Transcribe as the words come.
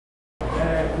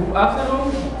Good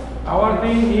afternoon. Our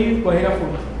name is Guajira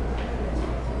Food.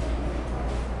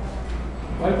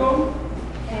 Welcome.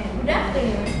 Good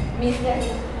afternoon, Mr.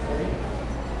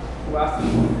 Good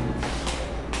afternoon.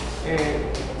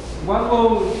 What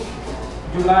would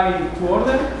you like to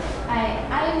order?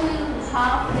 I will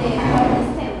have the first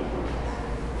step.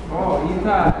 Oh, it's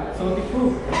a exotic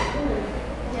food.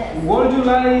 Yes. Would you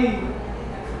like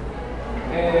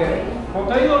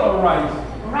potato or rice?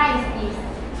 Rice, please.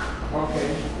 Okay.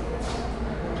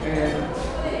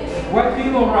 What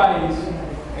kind of rice?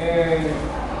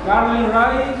 Garlic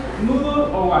rice, noodle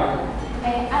or white?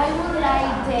 I would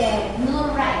like the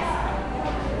noodle rice.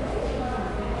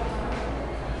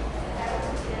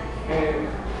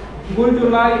 Would you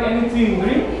like anything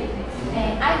green?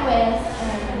 I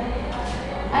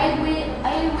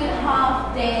will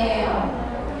have the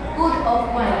good of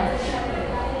wine.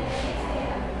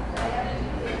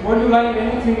 Would you like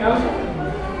anything else?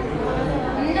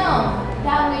 No,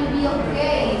 that will be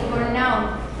okay for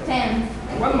now. Thanks.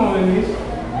 One moment, please.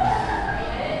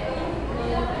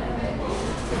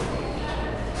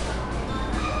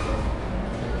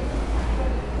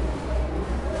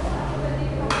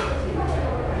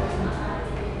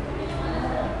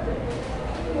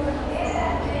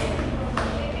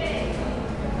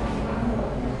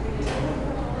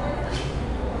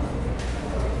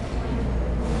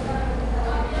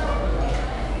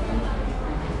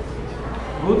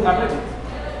 Good appetite.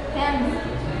 Thanks.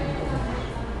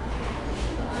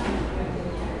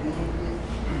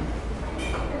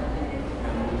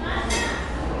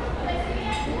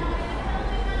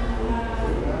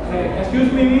 Excuse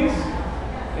me, miss.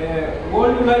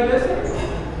 Would you like this?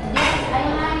 Yes, I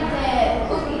like the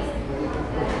cookies.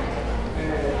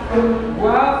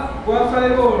 What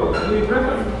flavor do you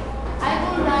prefer? I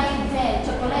would like the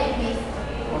chocolate, please.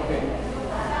 Okay.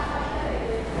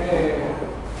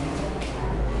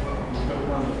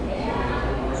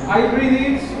 I read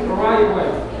it right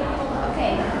away.